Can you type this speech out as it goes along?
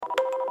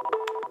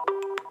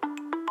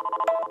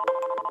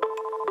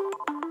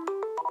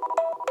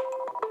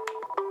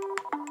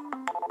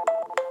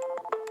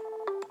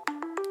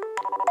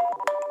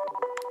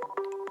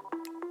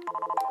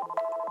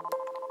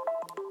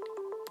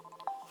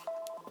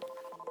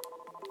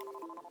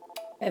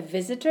A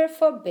Visitor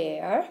for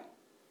Bear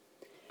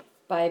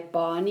by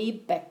Barney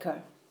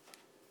Becker.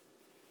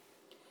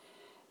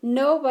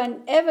 No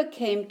one ever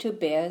came to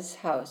Bear's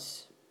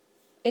house.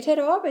 It had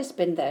always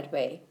been that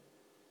way,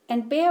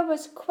 and Bear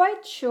was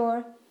quite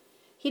sure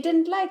he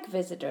didn't like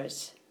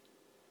visitors.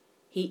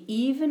 He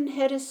even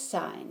had a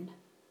sign,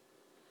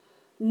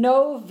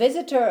 "No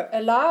visitor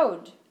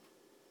allowed."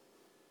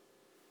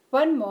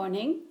 One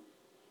morning,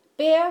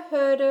 Bear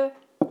heard a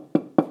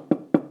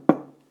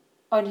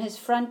on his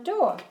front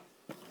door.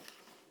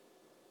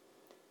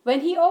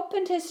 When he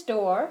opened his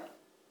door,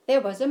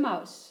 there was a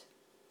mouse,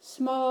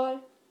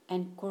 small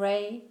and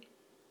gray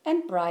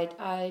and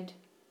bright-eyed.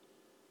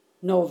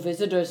 "No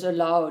visitors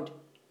allowed,"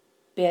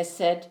 Bear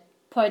said,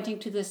 pointing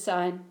to the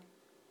sign.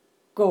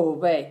 "Go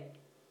away."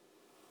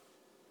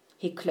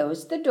 He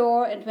closed the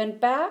door and went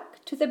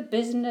back to the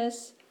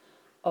business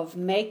of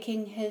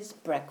making his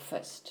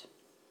breakfast.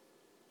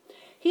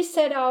 He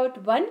set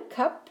out 1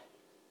 cup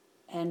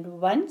and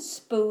 1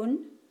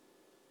 spoon,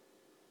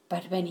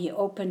 but when he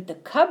opened the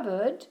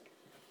cupboard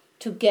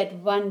to get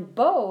 1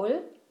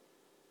 bowl,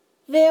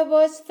 there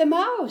was the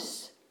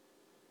mouse,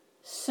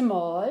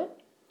 small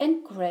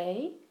and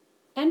gray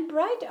and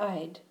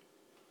bright-eyed.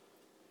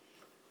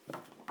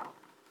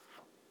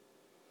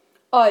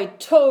 "I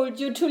told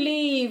you to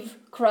leave,"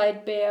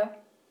 cried Bear.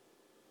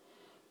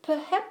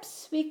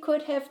 "Perhaps we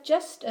could have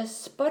just a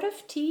spot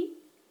of tea,"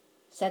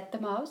 said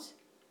the mouse.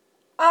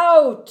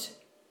 "Out!"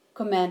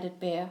 commanded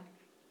Bear.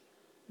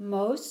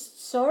 "Most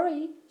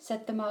sorry,"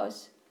 said the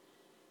mouse.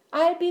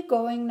 "I'll be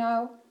going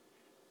now."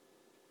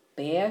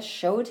 Bear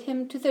showed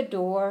him to the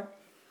door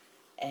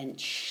and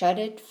shut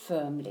it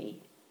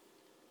firmly.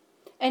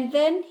 And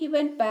then he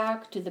went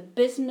back to the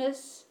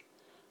business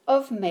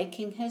of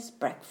making his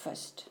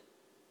breakfast.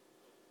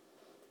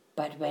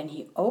 But when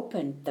he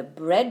opened the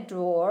bread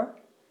drawer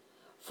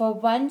for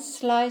 1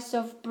 slice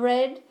of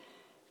bread,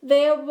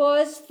 there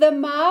was the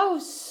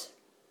mouse,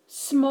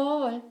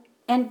 small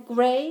and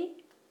gray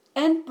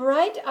and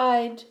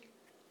bright-eyed.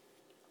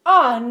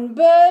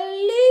 "Unbelievable!"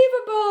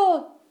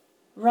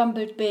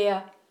 rumbled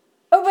Bear.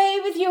 "Away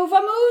with you,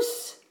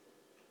 vamoose!"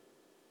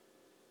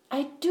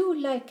 "I do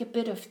like a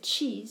bit of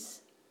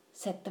cheese,"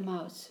 said the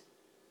mouse.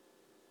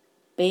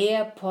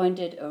 Bear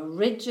pointed a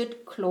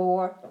rigid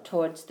claw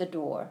towards the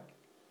door.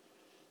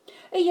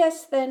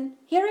 "Yes, then,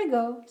 here I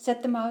go,"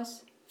 said the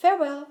mouse.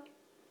 "Farewell."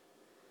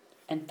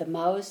 And the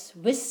mouse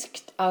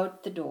whisked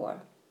out the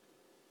door.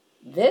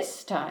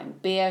 This time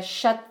Bear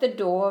shut the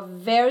door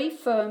very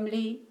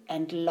firmly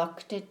and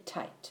locked it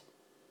tight.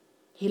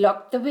 He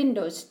locked the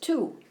windows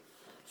too,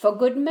 for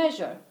good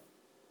measure.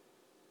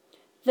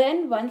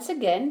 Then once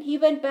again he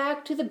went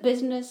back to the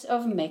business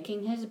of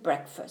making his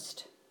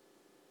breakfast.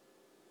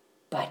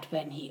 But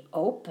when he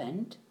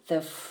opened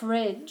the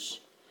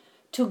fridge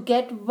to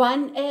get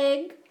 1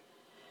 egg,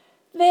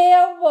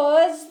 there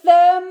was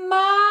the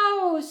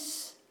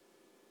mouse,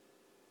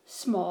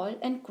 small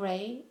and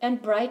gray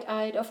and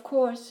bright-eyed, of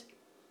course.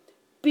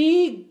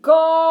 "Be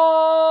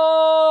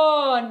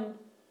gone!"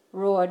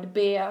 roared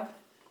Bear.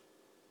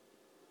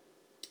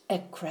 "A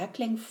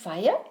crackling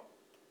fire?"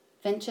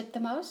 ventured the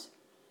mouse.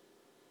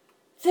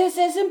 "This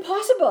is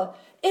impossible,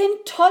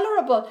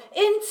 intolerable,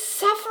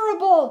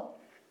 insufferable!"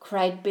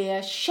 cried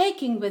Bear,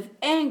 shaking with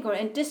anger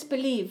and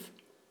disbelief.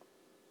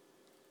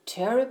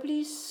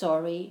 "Terribly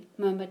sorry,"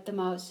 murmured the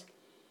mouse.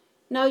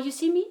 "Now you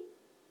see me,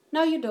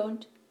 now you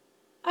don't.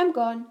 I'm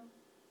gone."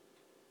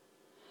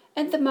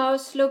 And the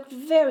mouse looked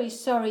very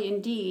sorry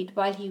indeed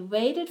while he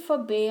waited for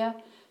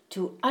Bear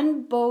to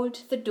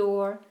unbolt the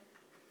door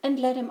and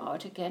let him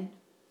out again.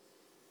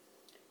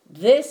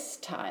 This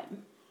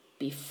time,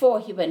 before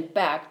he went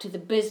back to the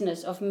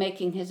business of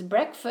making his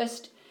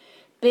breakfast,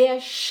 Bear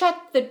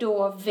shut the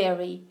door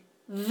very,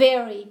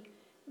 very,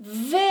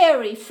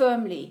 very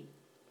firmly,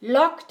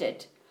 locked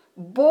it,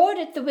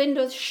 boarded the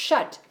windows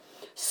shut,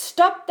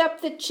 stopped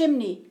up the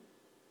chimney,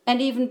 and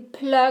even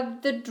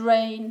plugged the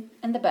drain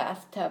in the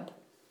bathtub.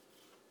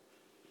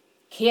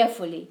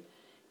 Carefully,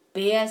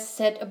 Bear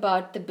set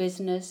about the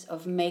business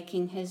of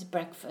making his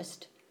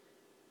breakfast.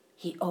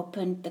 He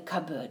opened the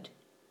cupboard.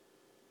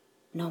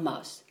 No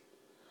mouse.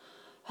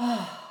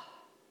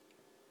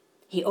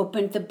 He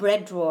opened the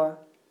bread drawer.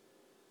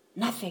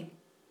 Nothing.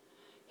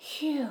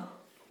 Phew.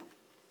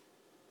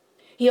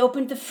 He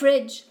opened the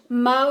fridge.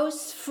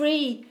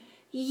 Mouse-free.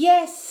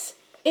 Yes,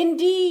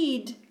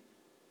 indeed.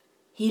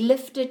 He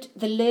lifted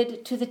the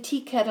lid to the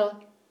tea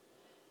kettle.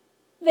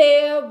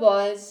 There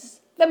was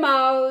the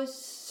mouse,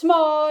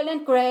 small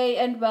and gray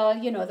and, well,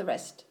 you know the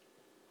rest.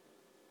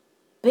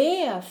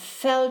 Bear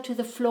fell to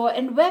the floor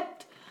and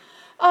wept.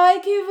 "I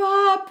give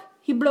up,"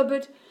 he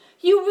blubbered.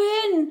 "You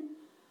win.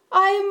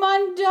 I am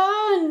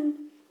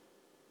undone."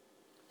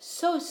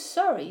 "So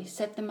sorry,"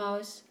 said the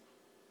mouse.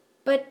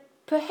 "But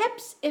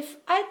perhaps if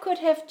I could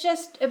have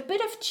just a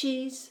bit of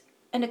cheese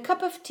and a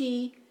cup of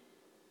tea,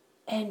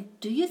 and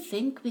do you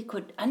think we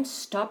could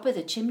unstopper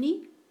the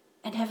chimney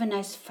and have a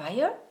nice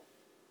fire?"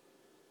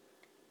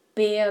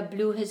 Bear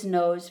blew his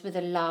nose with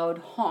a loud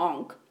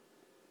honk.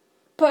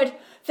 "But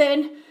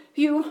then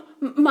You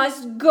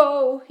must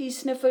go, he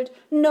sniffled.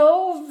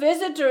 No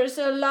visitors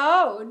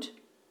allowed.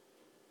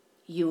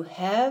 You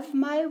have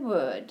my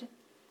word,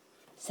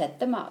 said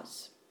the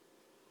mouse.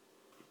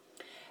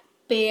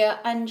 Bear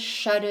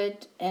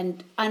unshuttered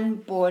and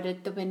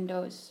unboarded the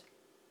windows,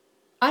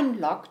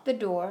 unlocked the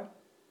door,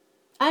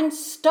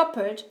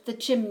 unstoppered the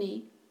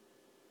chimney,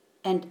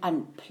 and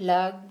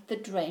unplugged the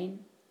drain.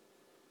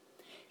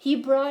 He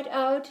brought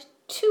out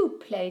 2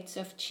 plates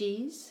of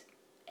cheese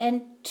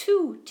and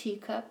 2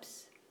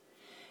 teacups,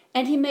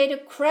 and he made a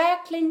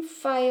crackling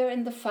fire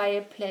in the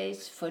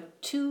fireplace for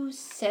 2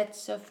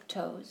 sets of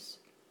toes.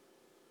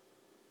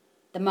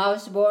 The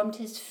mouse warmed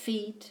his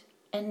feet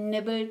and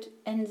nibbled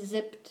and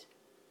zipped,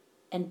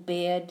 and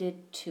Bear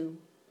did too.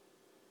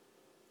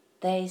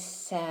 They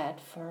sat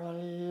for a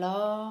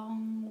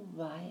long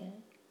while.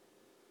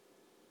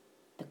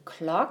 The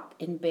clock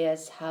in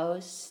Bear's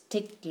house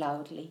ticked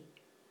loudly.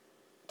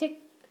 Tick,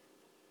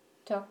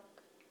 tock,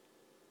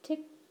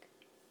 tick,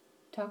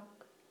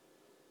 tock.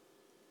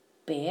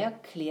 Bear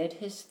cleared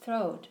his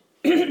throat.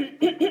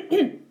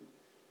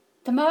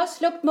 The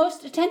mouse looked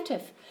most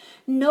attentive.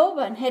 No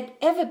one had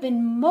ever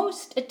been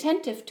most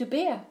attentive to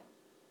Bear.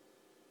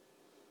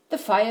 The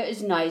fire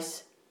is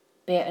nice,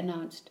 Bear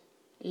announced.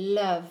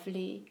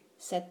 Lovely,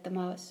 said the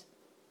mouse.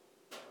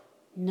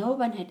 No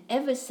one had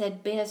ever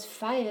said Bear's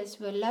fires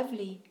were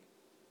lovely.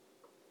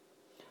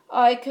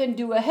 I can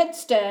do a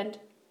headstand,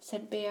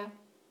 said Bear.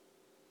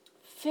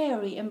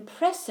 Very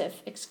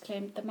impressive,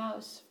 exclaimed the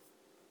mouse.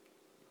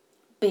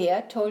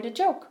 Bear told a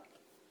joke.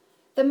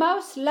 The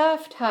mouse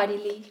laughed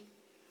heartily.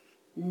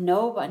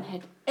 No one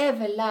had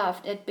ever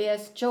laughed at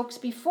Bear's jokes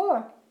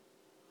before.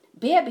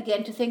 Bear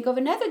began to think of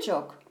another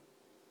joke.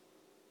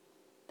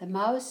 The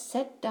mouse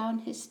set down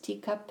his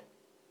teacup.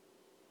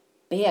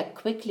 Bear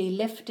quickly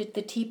lifted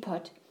the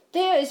teapot.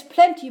 There is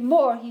plenty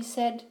more, he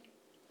said.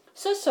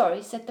 So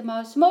sorry, said the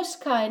mouse, most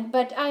kind,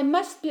 but I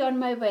must be on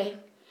my way.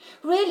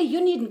 Really,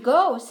 you needn't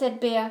go, said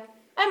Bear.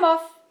 I'm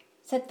off,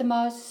 said the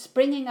mouse,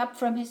 springing up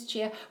from his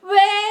chair.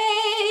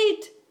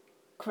 Wait,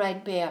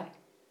 cried Bear.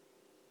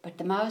 But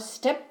the mouse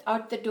stepped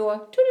out the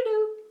door.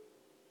 Toodaloo,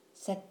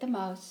 said the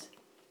mouse.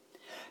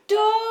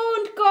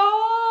 Don't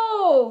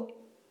go,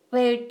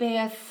 wailed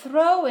Bear,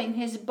 throwing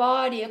his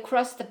body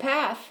across the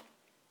path.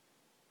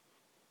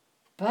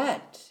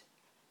 But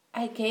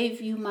I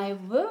gave you my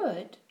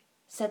word,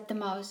 said the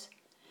mouse,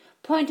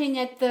 pointing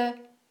at the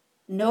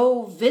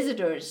No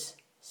Visitors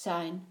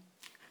sign.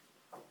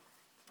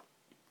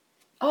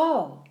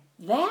 Oh,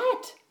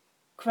 that,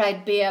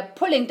 cried Bear,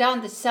 pulling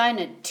down the sign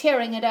and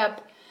tearing it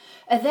up.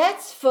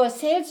 That's for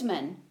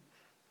salesmen,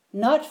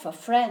 not for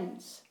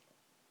friends.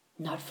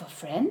 Not for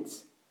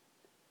friends?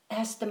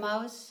 Asked the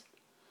mouse,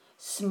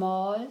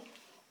 small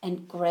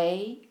and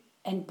grey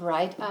and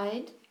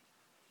bright-eyed.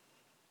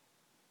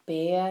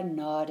 Bear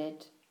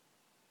nodded.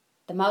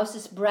 The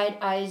mouse's bright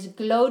eyes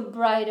glowed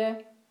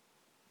brighter.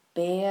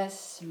 Bear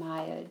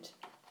smiled.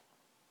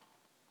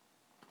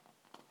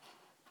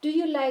 Do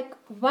you like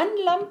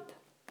 1 lump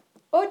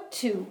or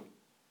 2?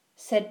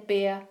 said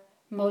Bear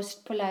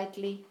most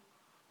politely.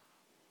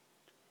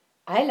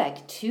 I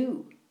like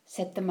 2,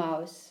 said the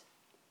mouse,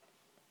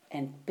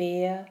 and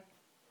Bear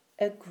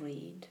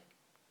agreed.